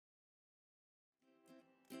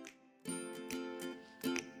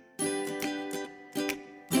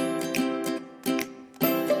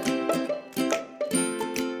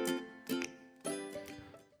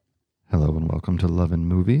welcome to Love and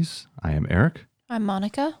Movies. I am Eric. I'm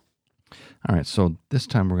Monica. All right, so this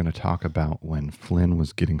time we're going to talk about when Flynn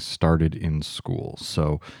was getting started in school.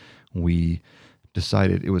 So we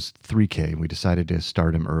decided it was 3K. We decided to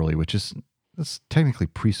start him early, that's technically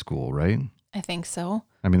preschool, right? I think so.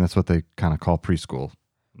 I mean, that's what they kind of call preschool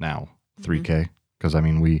now, 3K. Because I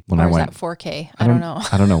mean, Or is that 4K? I don't know.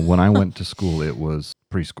 I don't know. When I went to school, it was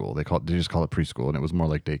preschool. They just call it preschool, and it was more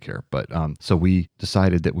like daycare. But so we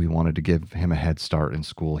decided that we wanted to give him a head start in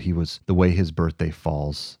school. The way his birthday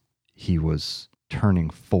falls, he was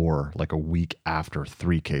turning 4 like a week after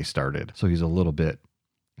 3K started. So he's a little bit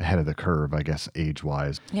ahead of the curve, I guess,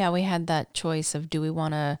 age-wise. Yeah, we had that choice of do we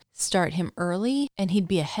want to start him early and he'd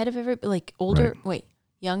be ahead of everybody, like older,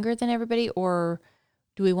 younger than everybody, or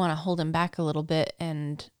do we want to hold him back a little bit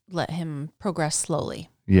and let him progress slowly?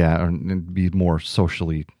 Yeah, and be more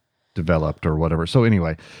socially developed or whatever. So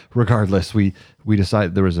anyway, regardless, we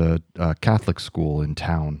decided there was a Catholic school in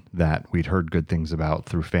town that we'd heard good things about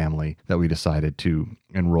through family that we decided to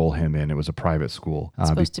enroll him in. It was a private school. It's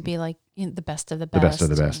supposed to be like the best of the best. The best of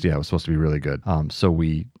the best. Yeah, it was supposed to be really good. So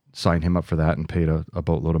we signed him up for that and paid a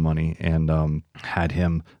boatload of money and had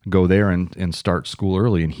him go there and start school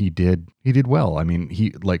early. And he did well. I mean,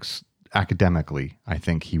 he academically, I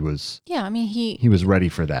think he was. Yeah, I mean he was ready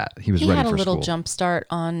for that. He was ready for school. He had a little jump start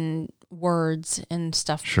on words and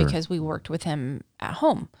stuff because we worked with him at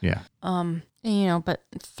home. Yeah. But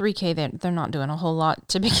 3K, they're not doing a whole lot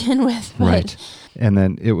to begin with. But. Right. And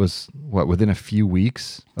then it was, within a few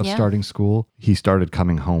weeks of starting school, he started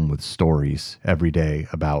coming home with stories every day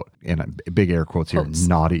about, in big air quotes here,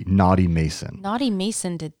 naughty Mason. Naughty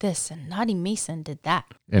Mason did this and Naughty Mason did that.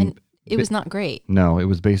 And it was not great. No, it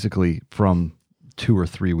was basically from 2 or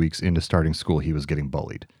 3 weeks into starting school, he was getting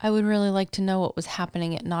bullied. I would really like to know what was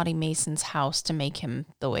happening at Naughty Mason's house to make him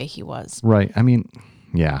the way he was. Right. I mean,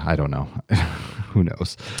 yeah, I don't know. Who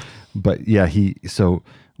knows? But yeah,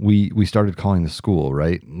 we started calling the school,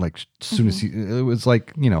 right? Like as soon as it was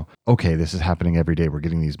like, okay, this is happening every day. We're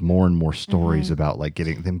getting these more and more stories about like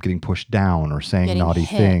getting pushed down or saying naughty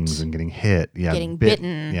things and getting hit. Yeah. Getting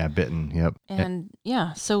bitten. Yeah. Bitten. Yep. And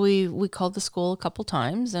so we called the school a couple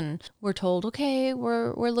times and we're told, okay,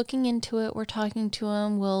 we're looking into it. We're talking to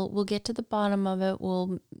him. We'll get to the bottom of it.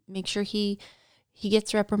 We'll make sure he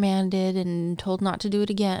gets reprimanded and told not to do it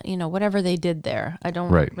again, whatever they did there. I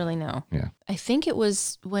don't really know. Yeah. I think it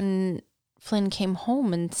was when Flynn came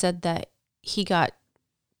home and said that he got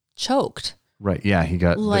choked. Right. Yeah. He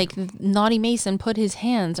got Naughty Mason put his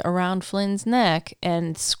hands around Flynn's neck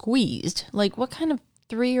and squeezed. Like, what kind of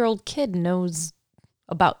 3-year-old kid knows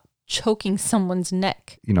about choking someone's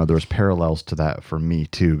neck? There was parallels to that for me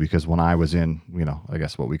too, because when I was in, I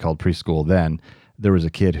guess what we called preschool then, there was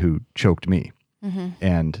a kid who choked me. Mm-hmm.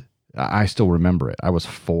 And I still remember it. I was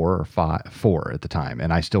 4 at the time,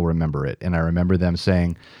 and I still remember it. And I remember them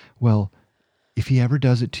saying, well, if he ever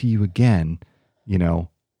does it to you again,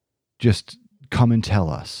 just come and tell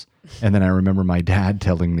us. And then I remember my dad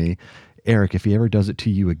telling me, Eric, if he ever does it to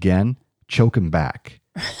you again, choke him back.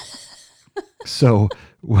 So,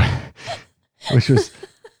 which was,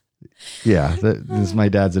 yeah, this is my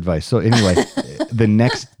dad's advice. So anyway,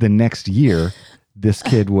 the next year, this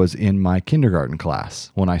kid was in my kindergarten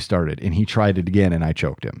class when I started, and he tried it again, and I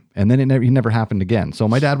choked him. And then it never happened again. So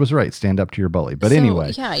my dad was right. Stand up to your bully. But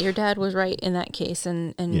anyway. Yeah, your dad was right in that case.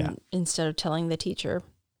 And instead of telling the teacher,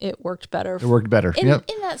 it worked better. It worked better. In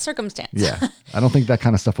that circumstance. Yeah. I don't think that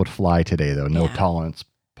kind of stuff would fly today, though. No tolerance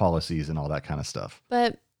policies and all that kind of stuff.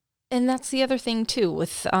 And that's the other thing, too,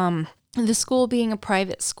 with the school being a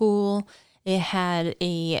private school, it had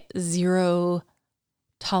a 0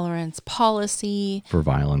 tolerance policy for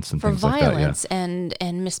violence and things like that,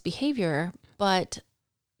 and misbehavior, but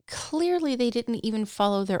clearly they didn't even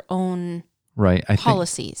follow their own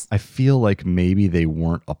policies. I feel like maybe they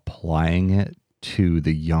weren't applying it to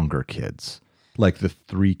the younger kids. Like the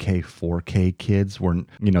 3K, 4K kids weren't,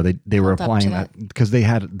 they were applying that because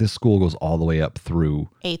this school goes all the way up through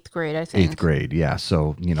 8th grade, I think. 8th grade, yeah.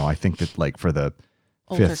 So, I think that like for the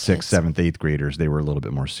older 5th, 6th, 7th, 8th graders, they were a little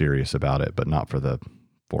bit more serious about it, but not for the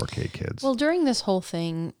 4K kids. Well, during this whole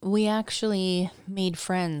thing, we actually made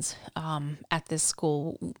friends at this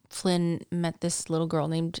school. Flynn met this little girl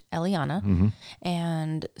named Eliana,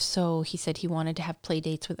 and so he said he wanted to have play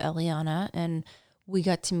dates with Eliana, and we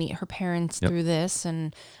got to meet her parents through this,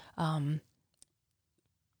 and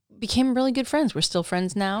became really good friends. We're still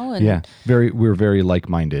friends now, and we were very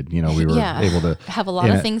like-minded. We were able to have a lot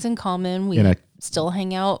of things in common. We still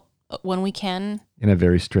hang out when we can. In a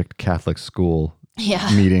very strict Catholic school.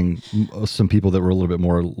 Meeting some people that were a little bit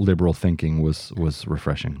more liberal thinking was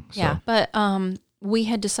refreshing. So. Yeah, but we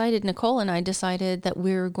had decided, Nicole and I decided that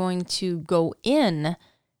we were going to go in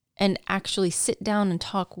and actually sit down and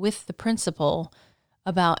talk with the principal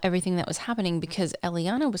about everything that was happening, because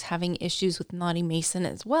Eliana was having issues with Naughty Mason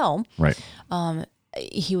as well. Right.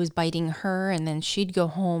 He was biting her, and then she'd go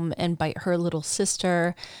home and bite her little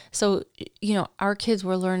sister. So, our kids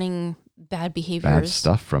were learning bad behaviors. Bad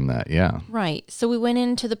stuff from that. Yeah. Right. So we went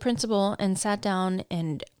into the principal and sat down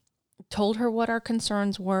and told her what our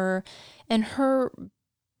concerns were. And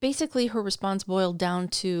basically her response boiled down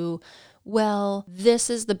to, well, this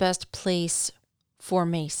is the best place for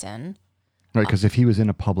Mason. Right, because if he was in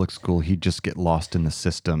a public school, he'd just get lost in the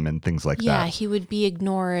system and things like that. Yeah, he would be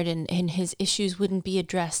ignored and his issues wouldn't be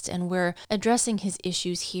addressed. And we're addressing his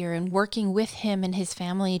issues here and working with him and his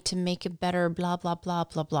family to make it better, blah, blah, blah,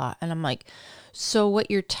 blah, blah. And I'm like, so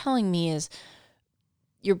what you're telling me is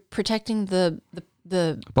you're protecting the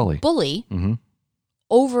bully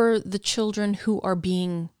over the children who are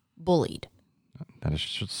being bullied. That is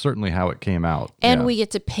certainly how it came out. And we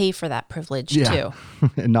get to pay for that privilege too.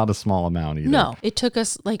 And not a small amount either. No, it took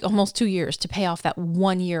us like almost 2 years to pay off that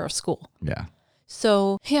 1 year of school. Yeah.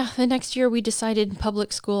 So the next year we decided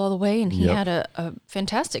public school all the way, and he had a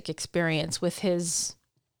fantastic experience with his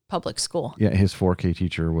public school. Yeah, his 4K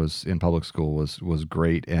teacher was in public school was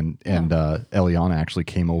great, and Eliana actually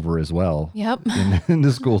came over as well. Yep. in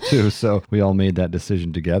the school too. So we all made that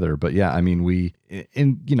decision together. But yeah, I mean,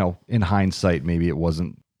 in hindsight, maybe it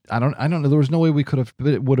wasn't. I don't know. There was no way we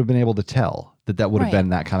would have been able to tell that would have been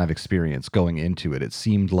that kind of experience going into it. It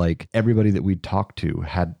seemed like everybody that we'd talked to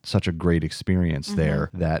had such a great experience there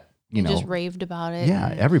that. Just raved about it.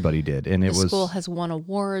 Yeah, everybody did, and the school has won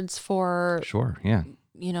awards for. Sure. Yeah.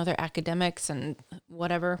 Their academics and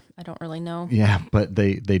whatever. I don't really know. Yeah, but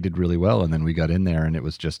they did really well. And then we got in there and it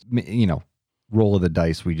was just, roll of the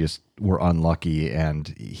dice. We just were unlucky and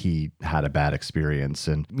he had a bad experience.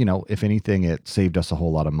 And, if anything, it saved us a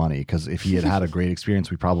whole lot of money, because if he had a great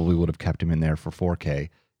experience, we probably would have kept him in there for 4K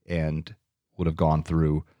and would have gone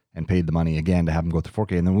through and paid the money again to have him go through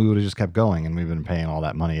 4K. And then we would have just kept going, and we've been paying all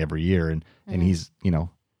that money every year. And he's,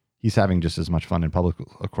 he's having just as much fun in public.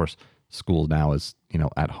 Of course, school now is,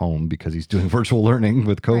 at home because he's doing virtual learning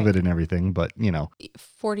with COVID and everything. But,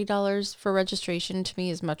 $40 for registration to me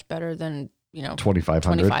is much better than,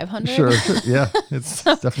 $2,500. Sure. Yeah. It's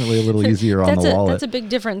definitely a little easier on the wallet. That's a big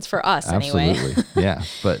difference for us. Absolutely. Anyway. Yeah.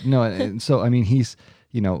 But no. And so, I mean, he's,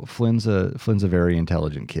 Flynn's a very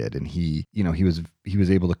intelligent kid, and he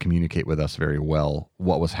was able to communicate with us very well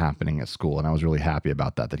what was happening at school. And I was really happy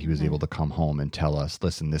about that he was able to come home and tell us,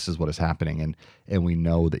 listen, this is what is happening. And we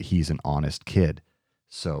know that he's an honest kid.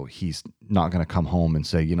 So he's not going to come home and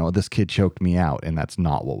say, this kid choked me out. And that's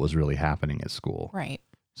not what was really happening at school. Right.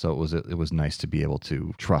 So it was nice to be able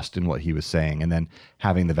to trust in what he was saying. And then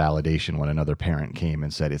having the validation when another parent came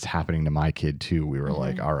and said, it's happening to my kid too. We were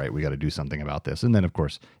like, all right, we got to do something about this. And then of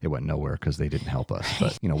course it went nowhere because they didn't help us,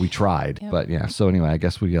 but we tried. Yep. But yeah. So anyway, I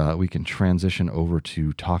guess we can transition over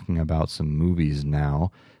to talking about some movies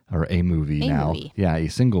now, or a movie now. Movie. Yeah. A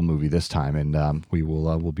single movie this time. And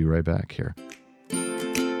we'll be right back here.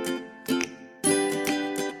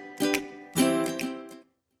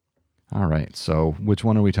 All right. So which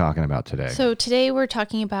one are we talking about today? So today we're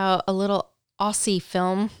talking about a little Aussie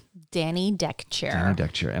film, Danny Deckchair. Danny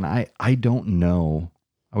Deckchair. And I don't know.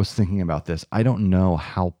 I was thinking about this. I don't know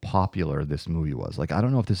how popular this movie was. Like, I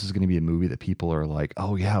don't know if this is going to be a movie that people are like,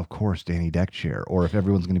 oh yeah, of course, Danny Deckchair. Or if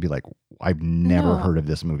everyone's going to be like, I've never heard of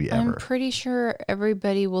this movie ever. I'm pretty sure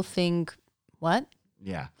everybody will think, what?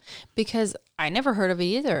 Yeah. Because I never heard of it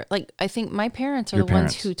either. Like, I think my parents are the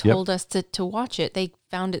ones who told us to watch it. They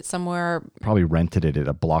found it somewhere. Probably rented it at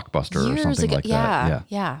a Blockbuster or something like that.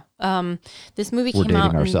 Yeah. This movie We're came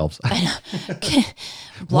out. We're dating ourselves. Blockbuster.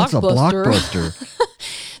 What's a Blockbuster?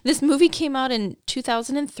 This movie came out in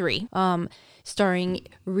 2003, starring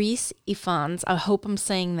Rhys Ifans. I hope I'm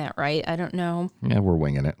saying that right. I don't know. Yeah, we're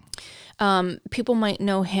winging it. People might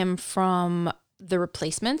know him from The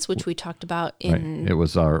Replacements, which we talked about in... Right. It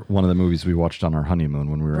was one of the movies we watched on our honeymoon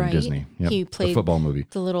when we were in Disney. Yep. He played the football movie.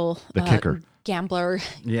 The kicker. Gambler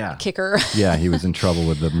kicker. Yeah, he was in trouble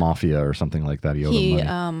with the mafia or something like that. He owed them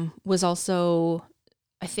money. Was also...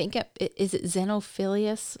 I think, is it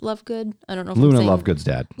Xenophilius Lovegood? I don't know if Luna Lovegood's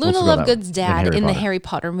dad. Luna Lovegood's dad in the Harry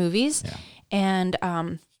Potter movies. Yeah.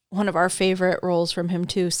 And one of our favorite roles from him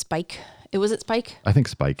too, Spike. Was it Spike? I think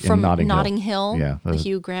Spike from in Notting Hill. Yeah. The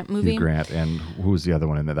Hugh Grant movie. Hugh Grant. And who was the other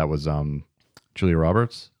one in that? That was Julia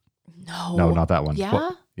Roberts? No, not that one.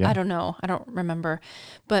 Yeah? I don't know. I don't remember.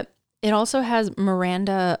 But it also has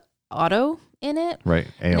Miranda Otto in it. Right.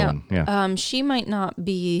 Eowyn. Yeah. She might not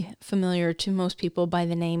be familiar to most people by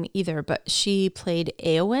the name either, but she played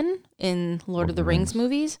Eowyn in Lord of the Rings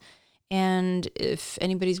movies. And if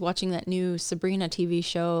anybody's watching that new Sabrina TV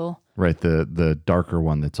show. Right. The darker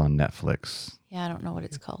one that's on Netflix. Yeah, I don't know what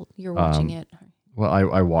it's called. You're watching it. Well,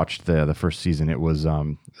 I watched the first season. It was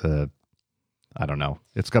I don't know.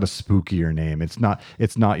 It's got a spookier name. It's not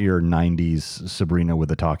your 90s Sabrina with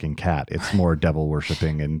a talking cat. It's more devil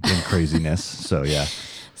worshipping and craziness. So yeah.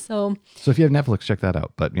 So if you have Netflix, check that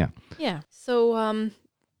out. But yeah. Yeah. So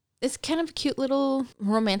it's kind of a cute little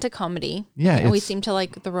romantic comedy. Yeah. And we seem to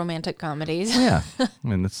like the romantic comedies. Yeah. I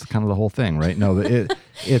mean, that's kind of the whole thing, right? No, it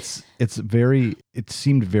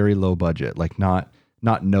seemed very low budget, like not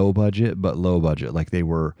no budget, but low budget. Like they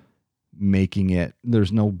were making it,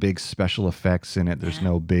 there's no big special effects in it. There's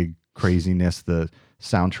no big craziness. The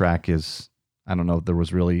soundtrack is, I don't know, there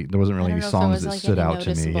wasn't really any songs that stood out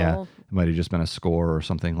to me. Yeah. It might have just been a score or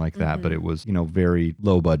something like that, but it was, very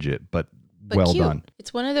low budget, but well cute. Done.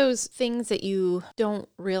 It's one of those things that you don't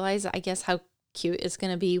realize, I guess, how cute it's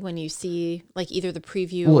going to be when you see like either the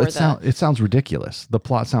preview or it sounds ridiculous. The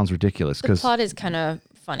plot sounds ridiculous because the plot is kind of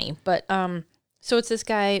funny, but so it's this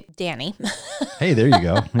guy, Danny. Hey, there you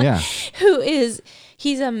go. Yeah.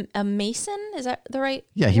 He's a mason. Is that the right?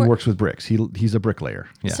 Yeah, he works with bricks. He's a bricklayer.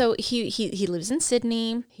 Yeah. So he lives in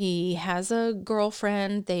Sydney. He has a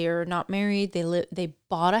girlfriend. They are not married. They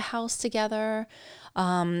bought a house together.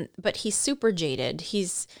 But he's super jaded.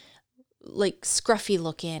 He's like scruffy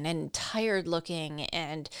looking and tired looking,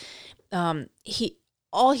 and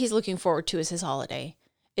all he's looking forward to is his holiday.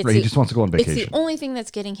 He just wants to go on vacation. It's the only thing that's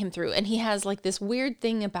getting him through. And he has like this weird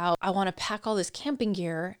thing about, I want to pack all this camping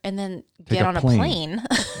gear and then get on a plane.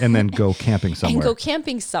 And then go camping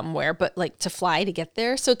somewhere. But like to fly to get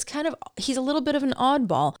there. So it's kind of, he's a little bit of an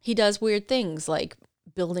oddball. He does weird things like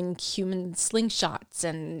building human slingshots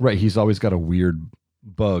and. Right. He's always got a weird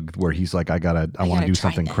bug where he's like, I want to do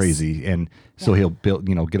something crazy. And so he'll build,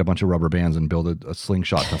 get a bunch of rubber bands and build a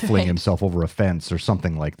slingshot to fling himself over a fence or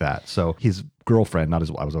something like that. So his girlfriend, not his,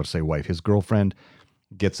 I was about to say wife, his girlfriend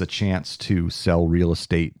gets a chance to sell real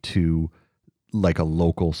estate to like a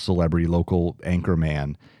local celebrity, local anchor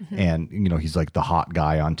man. Mm-hmm. And, he's like the hot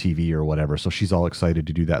guy on TV or whatever. So she's all excited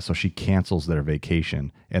to do that. So she cancels their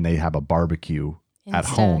vacation and they have a barbecue at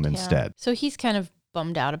home instead. So he's kind of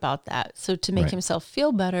bummed out about that. So to make himself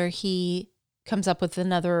feel better, he comes up with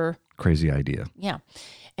another crazy idea. Yeah.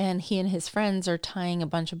 And he and his friends are tying a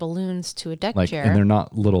bunch of balloons to a deck chair. And they're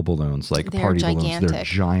not little balloons, like they're party gigantic balloons. They're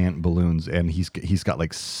giant balloons. And he's got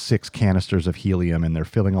like 6 canisters of helium and they're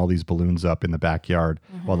filling all these balloons up in the backyard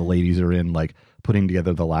while the ladies are in like putting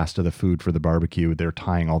together the last of the food for the barbecue. They're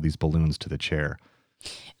tying all these balloons to the chair.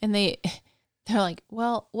 And they're like,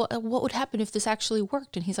 well, what would happen if this actually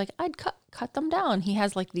worked? And he's like, I'd cut them down. He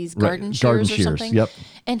has like these garden shears or something. Yep.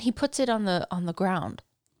 And he puts it on the ground.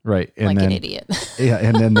 Right. And like then, an idiot. Yeah.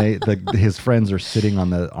 And then his friends are sitting on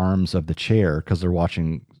the arms of the chair because they're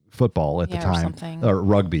watching football at the time or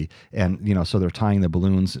rugby. And, so they're tying the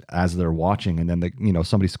balloons as they're watching. And then,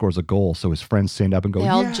 somebody scores a goal. So his friends stand up and go, they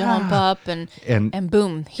all jump up and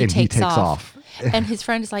boom, he takes off. And his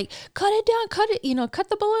friend is like, cut it down, cut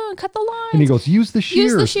the balloon, cut the line. And he goes, use the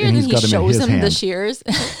shears. And he shows him the shears.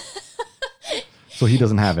 So he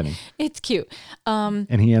doesn't have any. It's cute.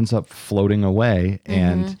 And he ends up floating away.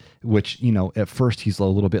 And which, at first he's a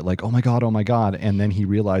little bit like, oh my God. And then he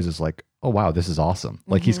realizes like, oh, wow, this is awesome.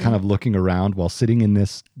 Like he's kind of looking around while sitting in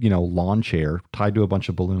this, lawn chair tied to a bunch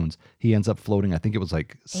of balloons. He ends up floating. I think it was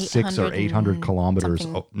like 600 or 800 kilometers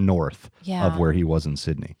north of where he was in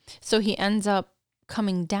Sydney. So he ends up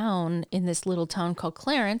coming down in this little town called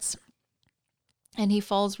Clarence. And he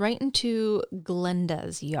falls right into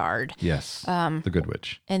Glenda's yard. Yes, the Good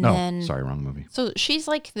Witch. And then, sorry, wrong movie. So she's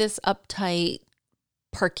like this uptight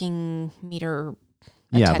parking meter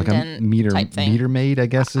like a meter maid, I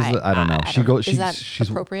guess. I don't know. She's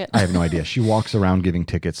appropriate? I have no idea. She walks around giving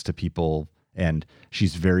tickets to people. And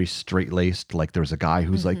she's very straight-laced. Like there's a guy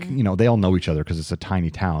who's like, they all know each other because it's a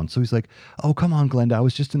tiny town. So he's like, oh, come on, Glenda. I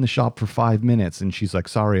was just in the shop for 5 minutes. And she's like,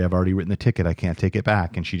 sorry, I've already written the ticket. I can't take it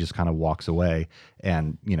back. And she just kind of walks away.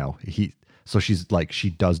 And, so she's like, she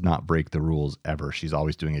does not break the rules ever. She's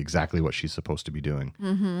always doing exactly what she's supposed to be doing.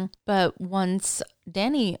 Mm-hmm. But once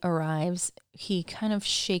Danny arrives, he kind of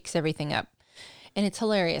shakes everything up. And it's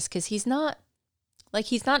hilarious because he's not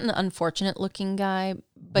an unfortunate looking guy,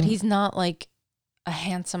 but he's not like a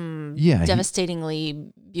handsome,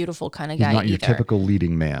 devastatingly beautiful kind of guy. He's not your either. typical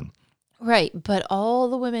leading man. Right. But all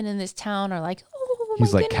the women in this town are like, oh,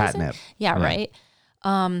 he's my like goodness. catnip. Yeah, right.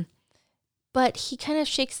 But he kind of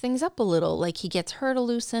shakes things up a little. Like he gets her to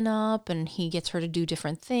loosen up and he gets her to do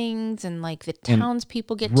different things. And like the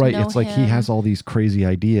townspeople get to know it's like him. he has all these crazy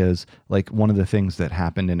ideas. Like one of the things that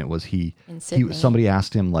happened, and it was somebody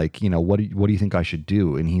asked him like, what do you think I should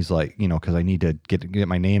do? And he's like, because I need to get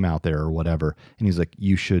my name out there or whatever. And he's like,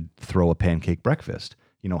 you should throw a pancake breakfast.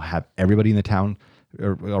 Have everybody in the town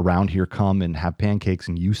around here come and have pancakes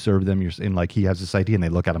and you serve them. And like he has this idea and they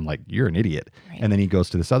look at him like, you're an idiot. Right. And then he goes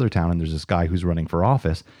to this other town and there's this guy who's running for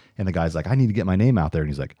office and the guy's like, I need to get my name out there. And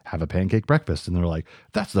he's like, have a pancake breakfast. And they're like,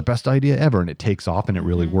 that's the best idea ever. And it takes off and it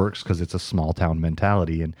really works because it's a small town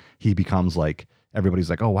mentality. And he becomes like, everybody's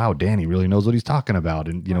like, oh, wow, Danny really knows what he's talking about.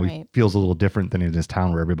 And, he feels a little different than in his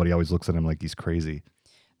town where everybody always looks at him like he's crazy.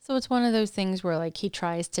 So it's one of those things where like he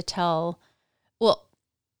tries to tell, well,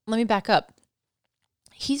 let me back up.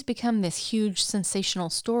 He's become this huge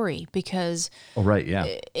sensational story because,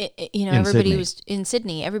 everybody was in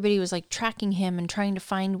Sydney. Everybody was like tracking him and trying to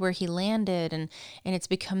find where he landed, and it's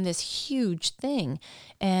become this huge thing.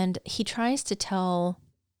 And he tries to tell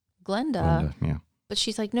Glenda, but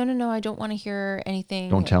she's like, no, I don't want to hear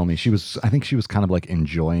anything. Don't tell me. I think she was kind of like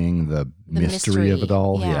enjoying the mystery of it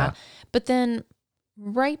all. Yeah. But then,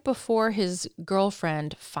 right before his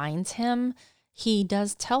girlfriend finds him, he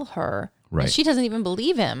does tell her. Right. And she doesn't even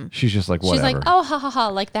believe him. She's just like, whatever. She's like, oh, ha, ha, ha,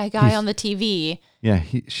 like that guy on the TV. Yeah.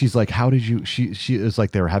 She's like, how did you, she is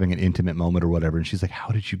like, they were having an intimate moment or whatever. And she's like, how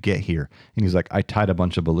did you get here? And he's like, I tied a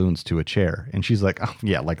bunch of balloons to a chair. And she's like, oh,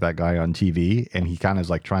 yeah, like that guy on TV. And he kind of is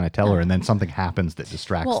like trying to tell her. And then something happens that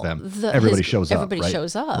distracts them. Everybody shows up. Everybody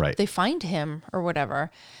shows up. Right. They find him or whatever.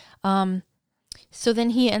 So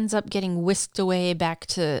then he ends up getting whisked away back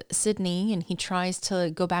to Sydney and he tries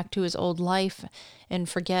to go back to his old life and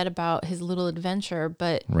forget about his little adventure,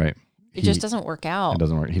 but it just doesn't work out. It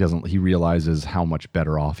doesn't work. He realizes how much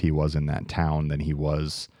better off he was in that town than he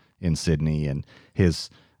was in Sydney. And his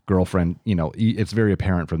girlfriend, it's very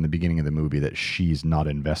apparent from the beginning of the movie that she's not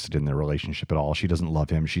invested in their relationship at all. She doesn't love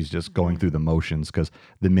him. She's just going through the motions because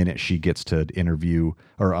the minute she gets to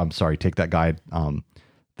take that guy,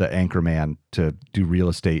 the anchor man to do real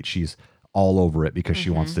estate, she's all over it because she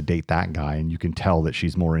wants to date that guy. And you can tell that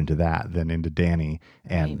she's more into that than into Danny.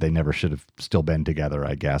 And they never should have still been together,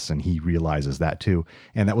 I guess. And he realizes that too.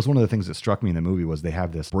 And that was one of the things that struck me in the movie was they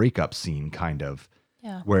have this breakup scene kind of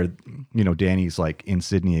where, Danny's like in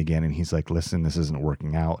Sydney again. And he's like, listen, this isn't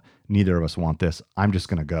working out. Neither of us want this. I'm just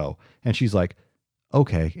going to go. And she's like,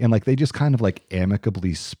 okay. And like, they just kind of like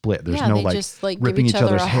amicably split. There's no just, like ripping each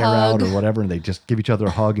other's hair out or whatever. And they just give each other a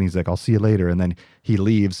hug and he's like, I'll see you later. And then he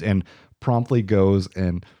leaves and promptly goes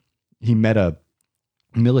and he met a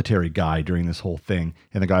military guy during this whole thing.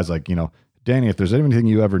 And the guy's like, Danny, if there's anything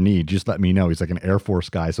you ever need, just let me know. He's like an Air Force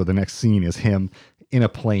guy. So the next scene is him in a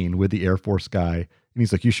plane with the Air Force guy. And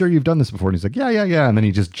he's like, you sure you've done this before? And he's like, yeah. And then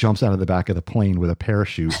he just jumps out of the back of the plane with a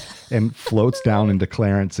parachute and floats down into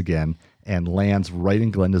Clarence again. And lands right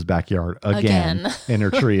in Glenda's backyard again in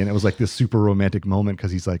her tree. And it was like this super romantic moment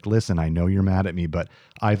because he's like, listen, I know you're mad at me, but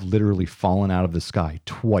I've literally fallen out of the sky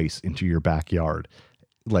twice into your backyard.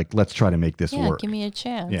 Like, let's try to make this work. Give me a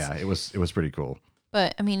chance. Yeah, it was pretty cool.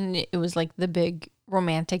 But I mean, it was like the big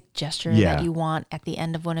romantic gesture that you want at the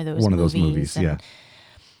end of one of those movies. Yeah.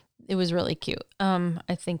 It was really cute.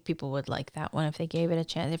 I think people would like that one if they gave it a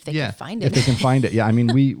chance, if they could find it. If they can find it. Yeah. I mean,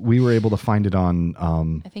 we were able to find it on,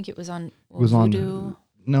 I think it was on Vudu.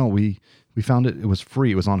 No, we found it. It was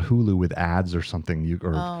free. It was on Hulu with ads or something,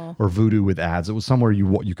 or Vudu with ads. It was somewhere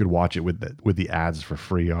you could watch it with the ads for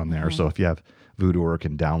free on there. So if you have Vudu or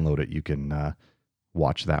can download it, you can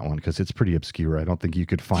watch that one because it's pretty obscure. I don't think you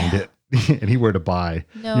could find it anywhere to buy.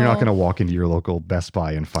 No. You're not going to walk into your local Best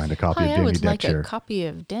Buy and find a copy of Danny Deck Chair. I would like a copy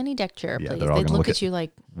of Danny Deck Chair, please. They'd look at you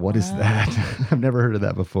like, what is that? I've never heard of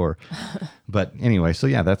that before. But anyway, so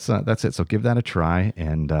yeah, that's it. So give that a try,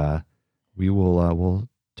 and we'll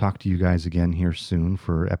talk to you guys again here soon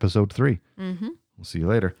for episode 3. We'll see you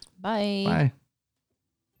later. Bye. Bye.